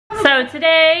So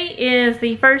today is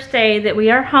the first day that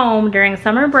we are home during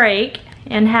summer break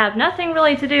and have nothing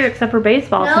really to do except for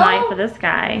baseball tonight for this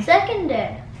guy. Second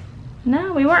day.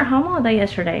 No, we weren't home all day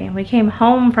yesterday. We came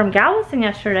home from Galveston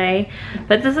yesterday,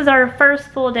 but this is our first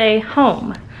full day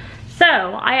home. So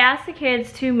I asked the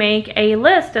kids to make a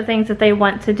list of things that they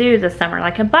want to do this summer,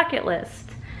 like a bucket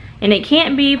list. And it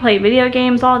can't be play video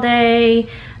games all day.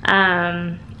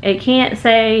 It can't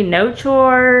say no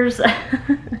chores.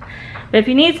 But if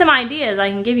you need some ideas, I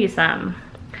can give you some.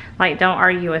 Like don't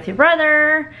argue with your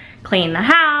brother, clean the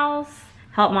house,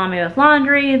 help mommy with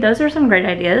laundry. Those are some great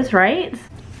ideas, right?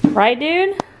 Right,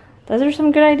 dude? Those are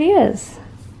some good ideas.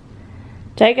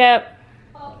 Jacob,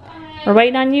 we're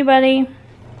waiting on you, buddy.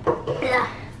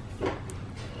 Yeah.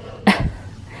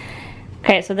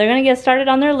 Okay, so they're gonna get started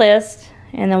on their list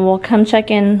and then we'll come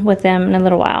check in with them in a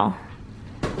little while.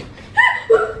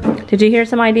 Did you hear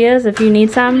some ideas if you need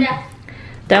some? Yeah.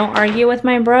 Don't argue with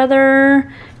my brother,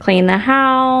 clean the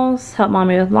house, help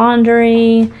mommy with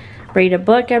laundry, read a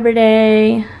book every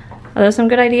day. Are those some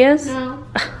good ideas? No.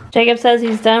 Jacob says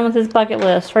he's done with his bucket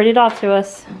list. Read it off to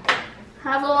us.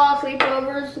 Have a lot of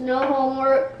sleepovers, no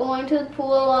homework, going to the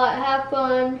pool a lot, have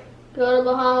fun, go to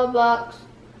Bahama Bucks,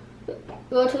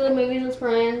 go to the movies with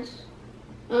friends,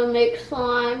 make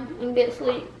slime, and get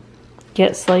sleep.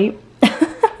 Get sleep.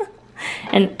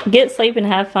 And get sleep and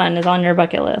have fun is on your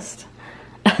bucket list.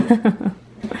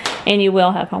 And you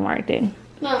will have homework, dude.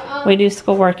 No, We do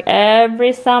schoolwork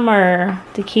every summer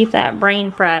to keep that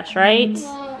brain fresh, right?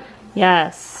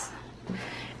 Yes.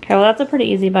 Okay, well that's a pretty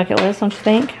easy bucket list, don't you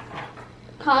think?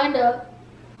 Kinda.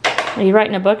 Are you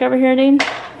writing a book over here, dude?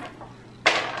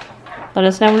 Let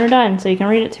us know when you're done so you can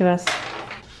read it to us.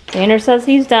 Xander says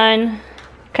he's done.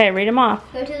 Okay, read them off.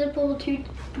 Go to the pool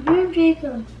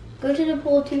Go to the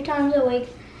pool 2 times a week.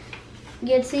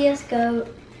 Get CSGO.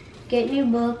 Get new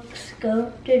books.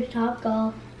 Go to Top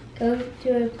Golf. Go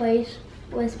to a place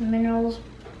with minerals.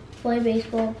 Play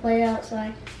baseball. Play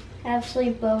outside. Have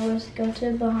sleepovers. Go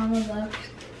to Bahama Bucks.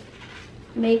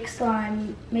 Make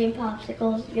slime. Make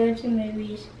popsicles. Go to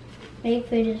movies. Make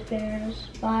fidget spinners.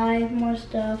 Buy more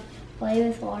stuff. Play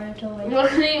with water toys.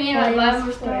 What do you mean by buy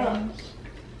more stuff? Friends.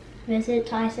 Visit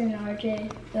Tyson and RJ.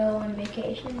 Go on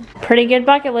vacation. Pretty good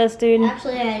bucket list, dude.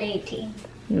 Actually, I had 18.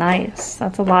 Nice.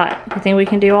 That's a lot. You think we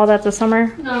can do all that this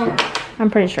summer? No. I'm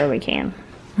pretty sure we can.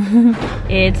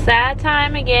 It's that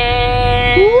time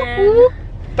again.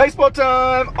 Baseball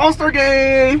time! All-Star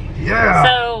game! Yeah!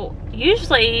 So,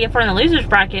 usually, if we're in the loser's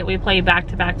bracket, we play back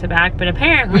to back to back. But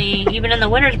apparently, even in the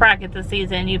winner's bracket this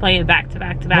season, you play it back to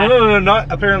back to back. No, not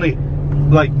apparently,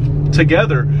 like,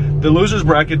 together. The loser's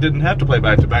bracket didn't have to play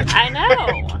back to back. I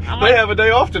know. They have a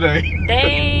day off today.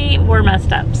 They were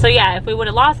messed up. So yeah, if we would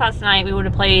have lost last night, we would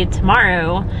have played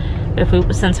tomorrow.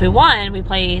 Since we won, we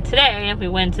play today. If we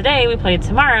win today, we play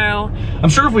tomorrow. I'm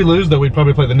sure if we lose, though, we'd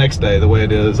probably play the next day the way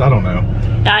it is. I don't know.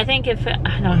 I think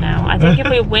if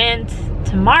we win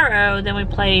tomorrow, then we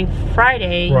play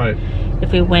Friday. Right.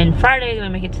 If we win Friday, then we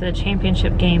make it to the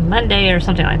championship game Monday or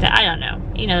something like that. I don't know.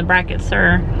 You know, the brackets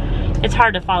it's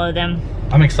hard to follow them.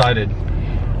 I'm excited.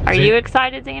 Are you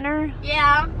excited, Xander?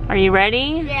 Yeah. Are you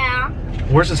ready? Yeah.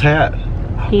 Where's his hat?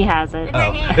 He has it.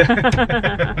 Oh.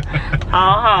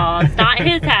 Oh, it's not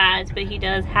his hat, but he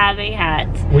does have a hat.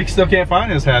 We still can't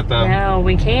find his hat, though. No,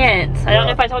 we can't. I don't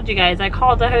know if I told you guys. I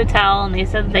called the hotel and they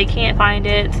said they can't find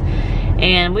it.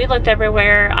 And we looked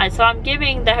everywhere. So I'm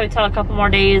giving the hotel a couple more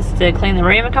days to clean the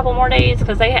room, a couple more days,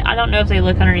 because I don't know if they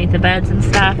look underneath the beds and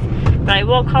stuff. But I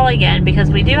will call again because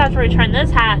we do have to return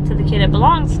this hat to the kid it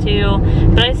belongs to.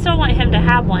 But I still want him to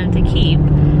have one to keep.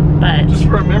 But just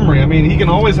for a memory, I mean, he can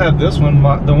always have this one,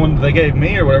 the one they gave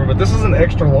me or whatever, but this is an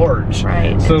extra large.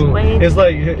 Right. So it's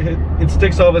like, it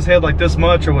sticks off his head like this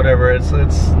much or whatever. It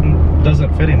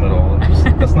doesn't fit him at all.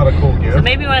 That's not a cool gift. So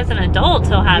maybe when as an adult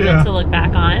he'll have it to look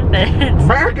back on. But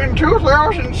back in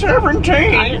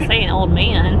 2017. I'm just saying old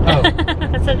man. Oh.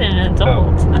 That's an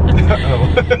adult.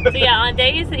 Oh. So yeah, on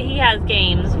days that he has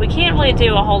games, we can't really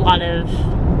do a whole lot of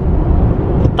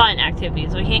fun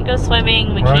activities. We can't go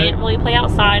swimming. We can't really play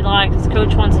outside a lot because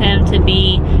coach wants him to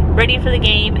be ready for the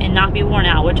game and not be worn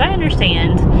out, which I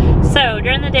understand. So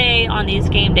during the day on these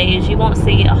game days, you won't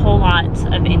see a whole lot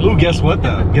of anything. Ooh, guess what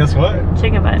though? Guess what?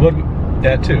 Chicken butt.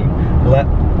 That too.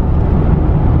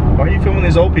 Why are you filming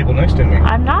these old people next to me?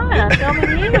 I'm not. I'm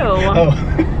filming you. Oh.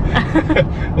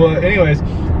 Well, anyways,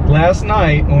 last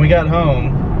night when we got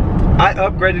home, I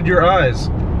upgraded your eyes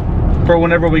for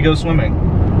whenever we go swimming.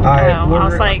 I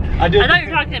was like, I thought you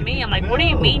were talking to me. I'm like, what do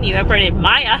you mean you upgraded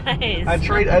my eyes? I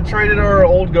traded our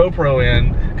old GoPro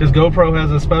in because GoPro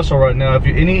has a special right now. If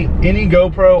you any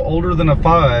GoPro older than a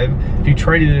 5, if you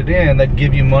traded it in, they'd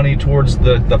give you money towards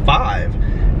the 5.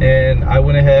 And I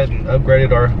went ahead and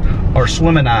upgraded our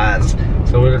swimming eyes.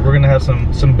 So we're gonna have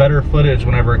some better footage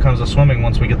whenever it comes to swimming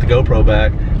once we get the GoPro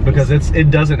back, because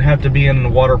it doesn't have to be in a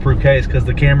waterproof case because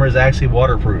the camera is actually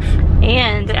waterproof.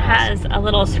 And it has a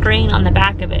little screen on the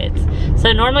back of it.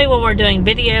 So normally when we're doing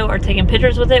video or taking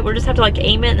pictures with it, we just have to like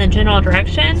aim it in the general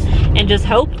direction and just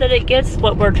hope that it gets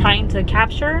what we're trying to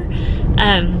capture.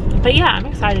 But yeah, I'm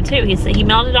excited too. He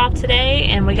mailed it off today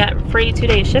and we got free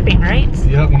 2-day shipping, right?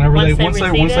 Yep, once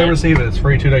they receive it, it's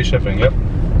free 2-day shipping. Yep.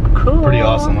 Cool. Pretty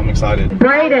awesome. I'm excited.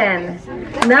 Braden.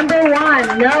 Number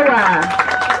 1, Noah.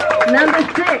 Number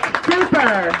 6,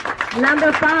 Cooper.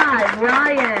 Number 5,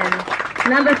 Ryan.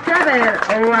 Number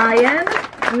 7, Ryan.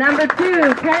 Number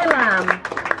 2, Caleb.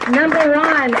 Number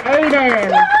 1,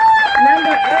 Aiden.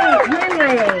 Number 8,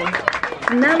 Henry.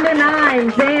 Number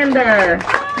 9, Xander.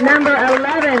 Number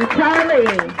 11,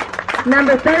 Charlie.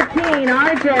 Number 13,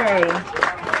 RJ.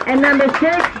 And number 6,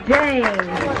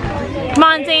 James. Come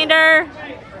on, Xander.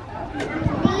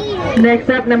 Next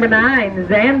up, number 9,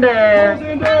 Xander.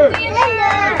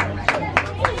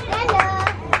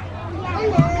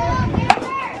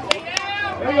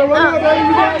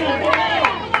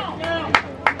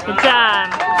 Good job.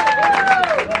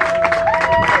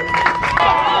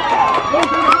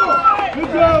 Good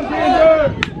job, Xander.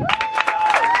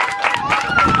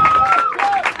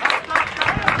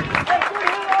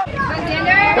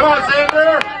 Come on,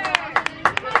 Xander.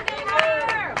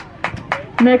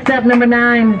 Next up, number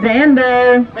 9,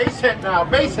 Xander. Base hit now,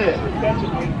 base hit. Oh.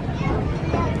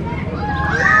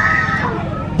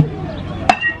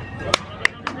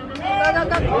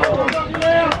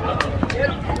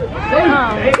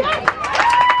 Good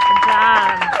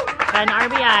job. Got an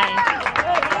RBI.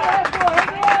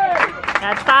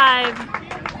 That's 5.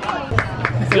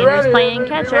 Xander's playing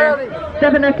catcher.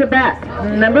 Stepping up to bat,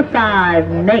 number 5,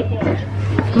 Nate.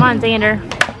 Come on, Xander.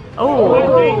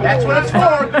 Oh. That's what it's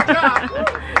for. Good job.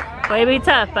 Way to be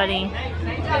tough, buddy.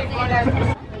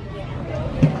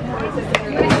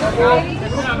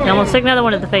 You almost took another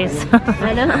one at the face.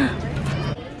 I know.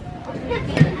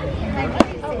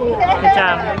 Good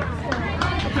job.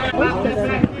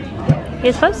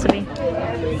 He's supposed to be.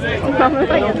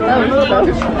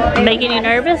 Making you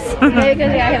nervous? Maybe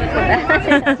because I haven't come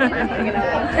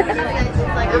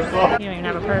back. You don't even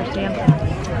have a purse, do you?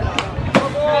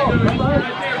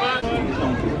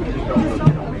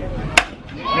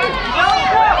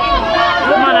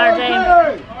 Come on, RJ.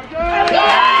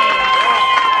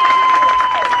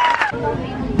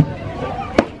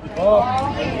 Oh,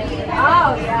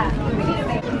 yeah.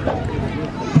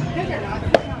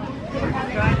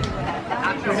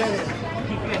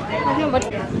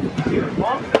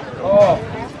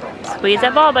 Squeeze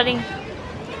that ball, buddy.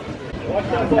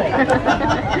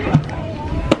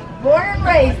 Born and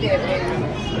raised there,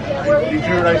 Did you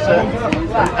hear what I said?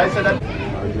 I said that.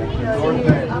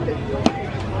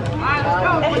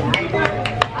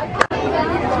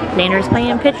 Xander's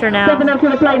playing pitcher now. Stepping up to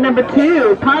the plate, number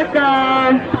 2,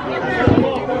 Parker.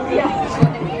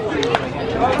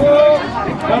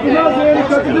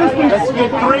 Let's get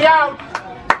 3 out.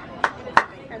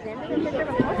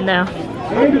 No,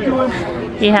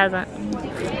 he hasn't.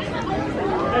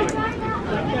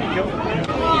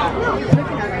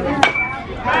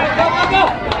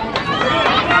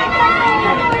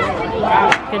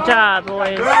 Good job,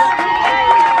 boys. 1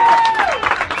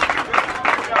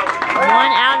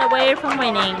 out away from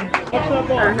winning.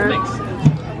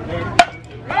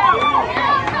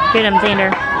 Get him,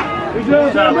 Xander.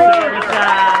 Good job.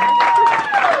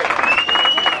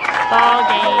 Ball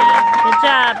game. Good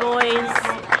job, boys.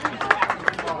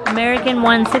 American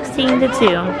won 16-2.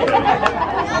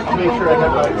 Make sure I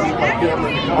have my camera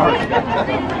in the car.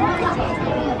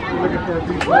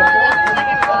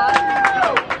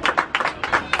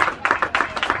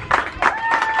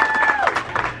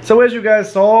 So as you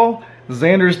guys saw,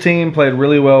 Xander's team played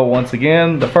really well once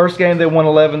again. The first game they won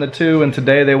 11-2, and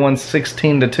today they won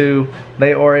 16-2.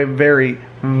 They are a very,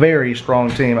 very strong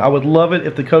team. I would love it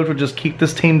if the coach would just keep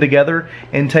this team together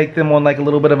and take them on like a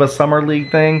little bit of a summer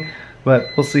league thing. but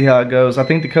we'll see how it goes. I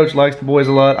think the coach likes the boys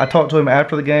a lot. I talked to him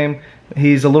after the game.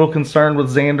 He's a little concerned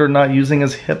with Xander not using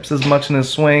his hips as much in his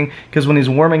swing, because when he's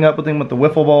warming up with him with the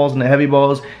wiffle balls and the heavy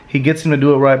balls, he gets him to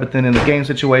do it right, but then in the game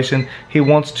situation, he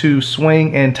wants to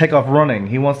swing and take off running.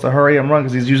 He wants to hurry and run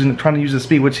because he's trying to use his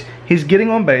speed, which he's getting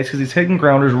on base because he's hitting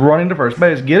grounders, running to first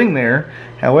base, getting there.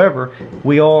 However,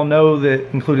 we all know that,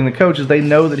 including the coaches, they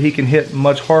know that he can hit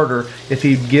much harder if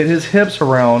he get his hips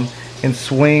around and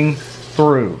swing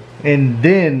through, and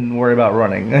then worry about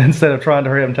running instead of trying to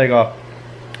hurry up and take off.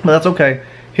 But that's okay.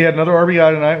 He had another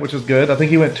RBI tonight, which is good. I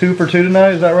think he went 2 for 2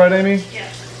 tonight. Is that right, Amy?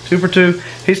 Yes. 2 for 2.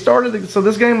 He started, so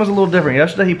this game was a little different.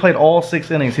 Yesterday he played all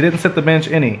 6 innings. He didn't sit the bench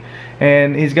any.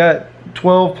 And he's got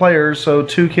 12 players, so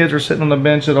 2 kids are sitting on the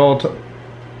bench at all times.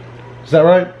 Is that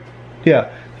right?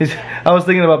 Yeah. I was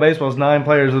thinking about baseball. It's 9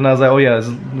 players, and I was like, oh yeah,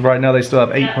 right now they still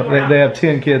have 8. They have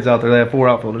 10 kids out there. They have 4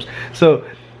 outfielders. So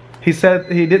he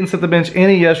said he didn't sit the bench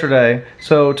any yesterday.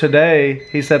 So today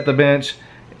he set the bench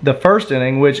the first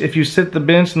inning, which if you sit the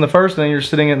bench in the first inning, you're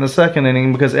sitting it in the second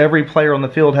inning, because every player on the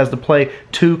field has to play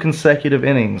 2 consecutive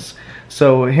innings.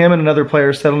 So him and another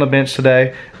player sat on the bench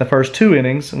today the first 2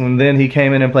 innings, and then he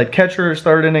came in and played catcher his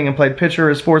 3rd inning and played pitcher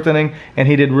his 4th inning, and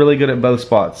he did really good at both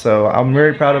spots. So I'm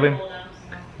very proud of him.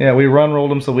 Yeah, we run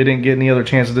rolled him, so we didn't get any other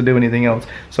chances to do anything else.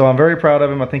 So I'm very proud of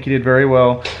him. I think he did very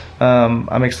well.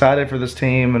 I'm excited for this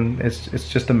team, and it's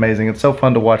just amazing. It's so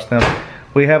fun to watch them.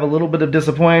 We have a little bit of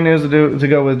disappointing news to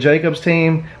go with Jacob's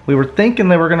team. We were thinking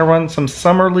they were going to run some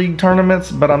summer league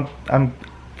tournaments, but I'm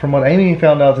from what Amy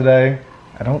found out today,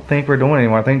 I don't think we're doing it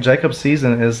anymore. I think Jacob's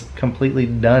season is completely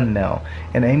done now,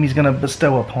 and Amy's going to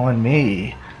bestow upon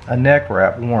me a neck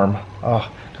wrap warm. Oh,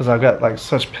 because I've got like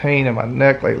such pain in my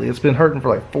neck lately. It's been hurting for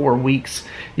like 4 weeks.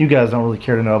 You guys don't really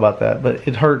care to know about that, but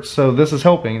it hurts. So this is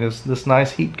helping. This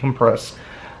nice heat compress.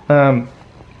 But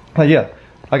yeah,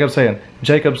 like I'm saying,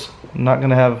 Jacob's not going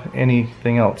to have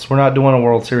anything else. We're not doing a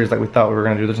World Series like we thought we were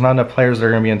going to do. There's not enough players that are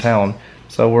going to be in town.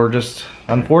 So we're just,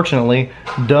 unfortunately,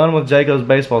 done with Jacob's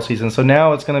baseball season. So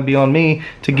now it's going to be on me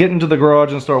to get into the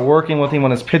garage and start working with him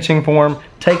on his pitching form,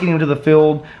 taking him to the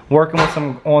field, working with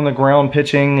some on-the-ground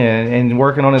pitching, and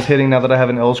working on his hitting now that I have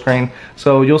an L screen.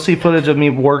 So you'll see footage of me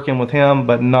working with him,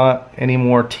 but not any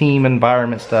more team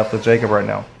environment stuff with Jacob right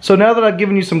now. So now that I've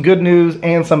given you some good news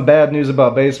and some bad news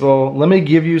about baseball, let me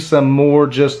give you some more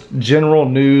just general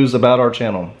news about our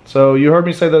channel. So you heard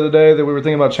me say the other day that we were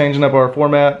thinking about changing up our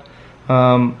format.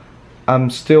 I'm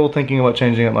still thinking about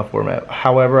changing up my format.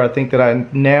 However, I think that I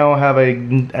now have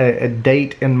a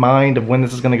date in mind of when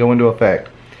this is going to go into effect.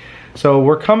 So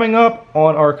we're coming up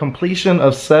on our completion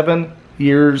of 7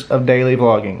 years of daily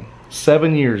vlogging.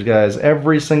 7 years, guys,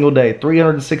 every single day,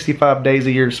 365 days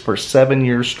a year for 7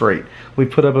 years straight. We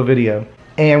put up a video.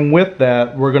 And with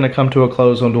that, we're going to come to a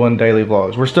close on doing daily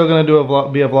vlogs. We're still going to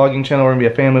be a vlogging channel. We're going to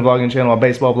be a family vlogging channel, a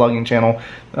baseball vlogging channel,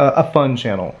 a fun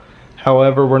channel.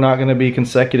 However, we're not going to be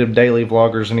consecutive daily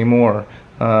vloggers anymore.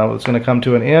 It's going to come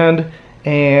to an end,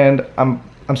 and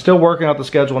I'm still working out the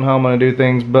schedule and how I'm going to do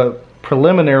things, but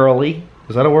preliminarily,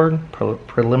 is that a word?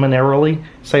 Preliminarily?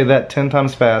 Say that 10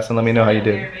 times fast and let me know how you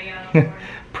did.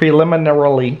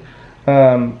 Preliminarily,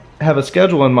 have a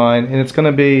schedule in mind, and it's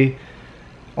going to be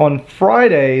on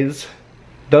Fridays.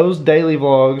 Those daily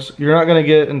vlogs, you're not going to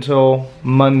get until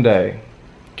Monday,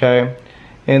 okay?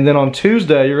 And then on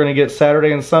Tuesday, you're going to get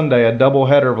Saturday and Sunday, a double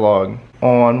header vlog.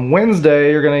 On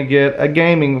Wednesday, you're going to get a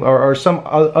gaming or some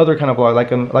other kind of vlog,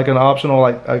 like an optional,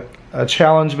 like a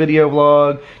challenge video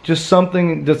vlog, just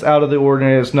something that's out of the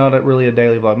ordinary. It's not really a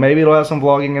daily vlog. Maybe it'll have some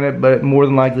vlogging in it, but more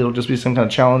than likely it'll just be some kind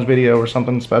of challenge video or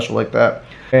something special like that.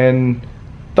 And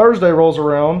Thursday rolls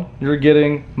around, you're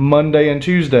getting Monday and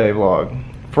Tuesday vlog.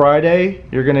 Friday,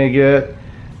 you're going to get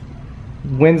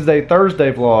Wednesday,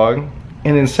 Thursday vlog.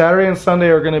 And then Saturday and Sunday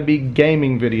are going to be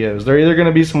gaming videos. They're either going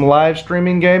to be some live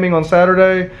streaming gaming on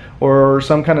Saturday or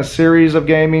some kind of series of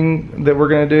gaming that we're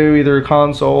going to do, either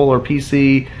console or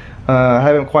PC. I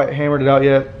haven't quite hammered it out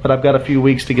yet, but I've got a few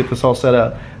weeks to get this all set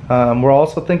up. We're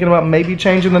also thinking about maybe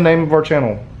changing the name of our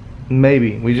channel.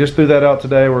 Maybe. We just threw that out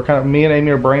today. We're me and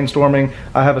Amy are brainstorming.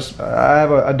 I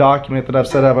have a document that I've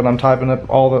set up, and I'm typing up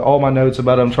all my notes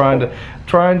about it. I'm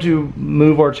trying to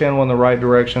move our channel in the right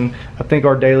direction. I think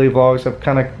our daily vlogs have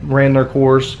kind of ran their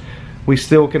course. We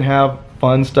still can have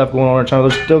fun stuff going on our channel.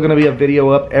 There's still going to be a video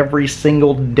up every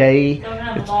single day. Still gonna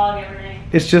have a vlog every day.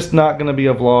 It's just not going to be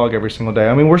a vlog every single day.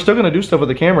 I mean, we're still going to do stuff with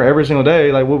the camera every single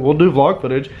day. Like we'll do vlog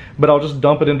footage, but I'll just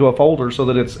dump it into a folder so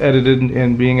that it's edited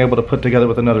and being able to put together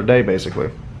with another day,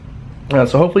 basically.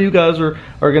 So hopefully you guys are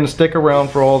going to stick around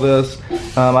for all this.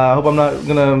 I hope I'm not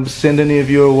going to send any of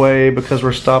you away because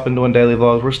we're stopping doing daily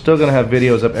vlogs. We're still going to have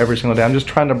videos up every single day. I'm just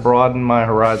trying to broaden my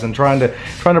horizon, trying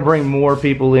to bring more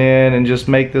people in and just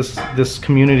make this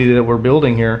community that we're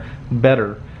building here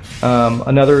better.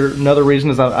 Another reason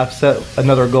is I've set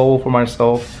another goal for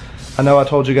myself. I know I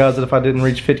told you guys that if I didn't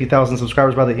reach 50,000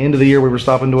 subscribers by the end of the year, we were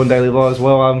stopping doing daily vlogs.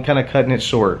 Well, I'm kind of cutting it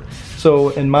short. So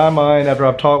in my mind, after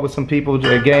I've talked with some people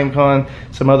at GameCon,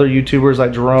 some other YouTubers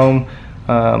like Jerome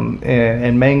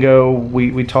and Mango,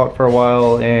 we talked for a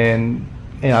while, and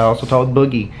I also talked with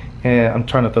Boogie. And I'm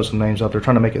trying to throw some names out there,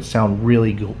 trying to make it sound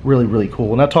really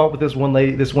cool. And I talked with this one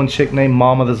lady, this one chick named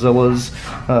Mama the Zillas.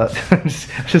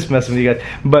 Just messing with you guys.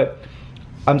 But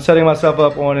I'm setting myself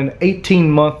up on an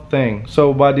 18-month thing.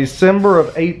 So by December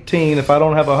of 18, if I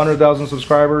don't have 100,000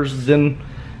 subscribers, then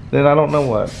I don't know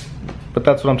what. But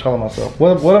that's what I'm telling myself.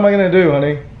 What am I gonna do,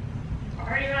 honey?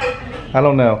 I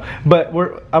don't know. But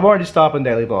I'm already stopping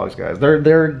daily vlogs, guys.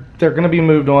 They're gonna be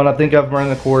moved on. I think I've run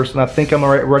the course, and I think I'm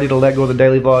ready to let go of the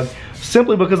daily vlog,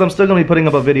 simply because I'm still gonna be putting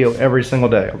up a video every single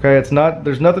day. Okay,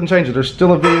 there's nothing changing. There's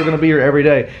still a video gonna be here every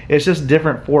day. It's just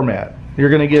different format. You're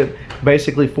gonna get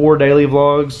basically 4 daily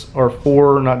vlogs, or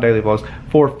 4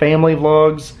 family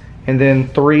vlogs, and then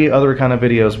 3 other kind of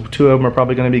videos. 2 of them are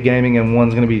probably going to be gaming, and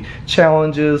 1's going to be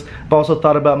challenges. I've also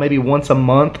thought about maybe once a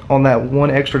month on that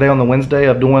 1 extra day on the Wednesday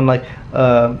of doing like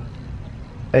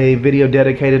a video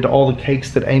dedicated to all the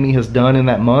cakes that Amy has done in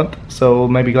that month. So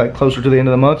maybe like closer to the end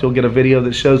of the month, you'll get a video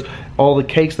that shows all the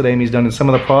cakes that Amy's done and some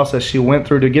of the process she went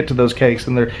through to get to those cakes,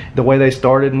 and the way they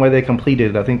started and the way they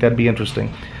completed. I think that'd be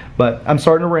interesting. But I'm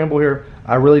starting to ramble here.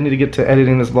 I really need to get to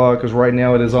editing this vlog, because right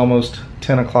now it is almost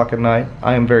 10 o'clock at night.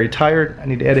 I am very tired. I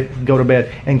need to edit, go to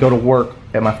bed, and go to work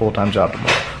at my full-time job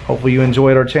tomorrow. Hopefully you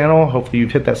enjoyed our channel. Hopefully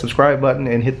you've hit that subscribe button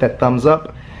and hit that thumbs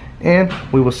up. And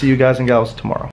we will see you guys and gals tomorrow.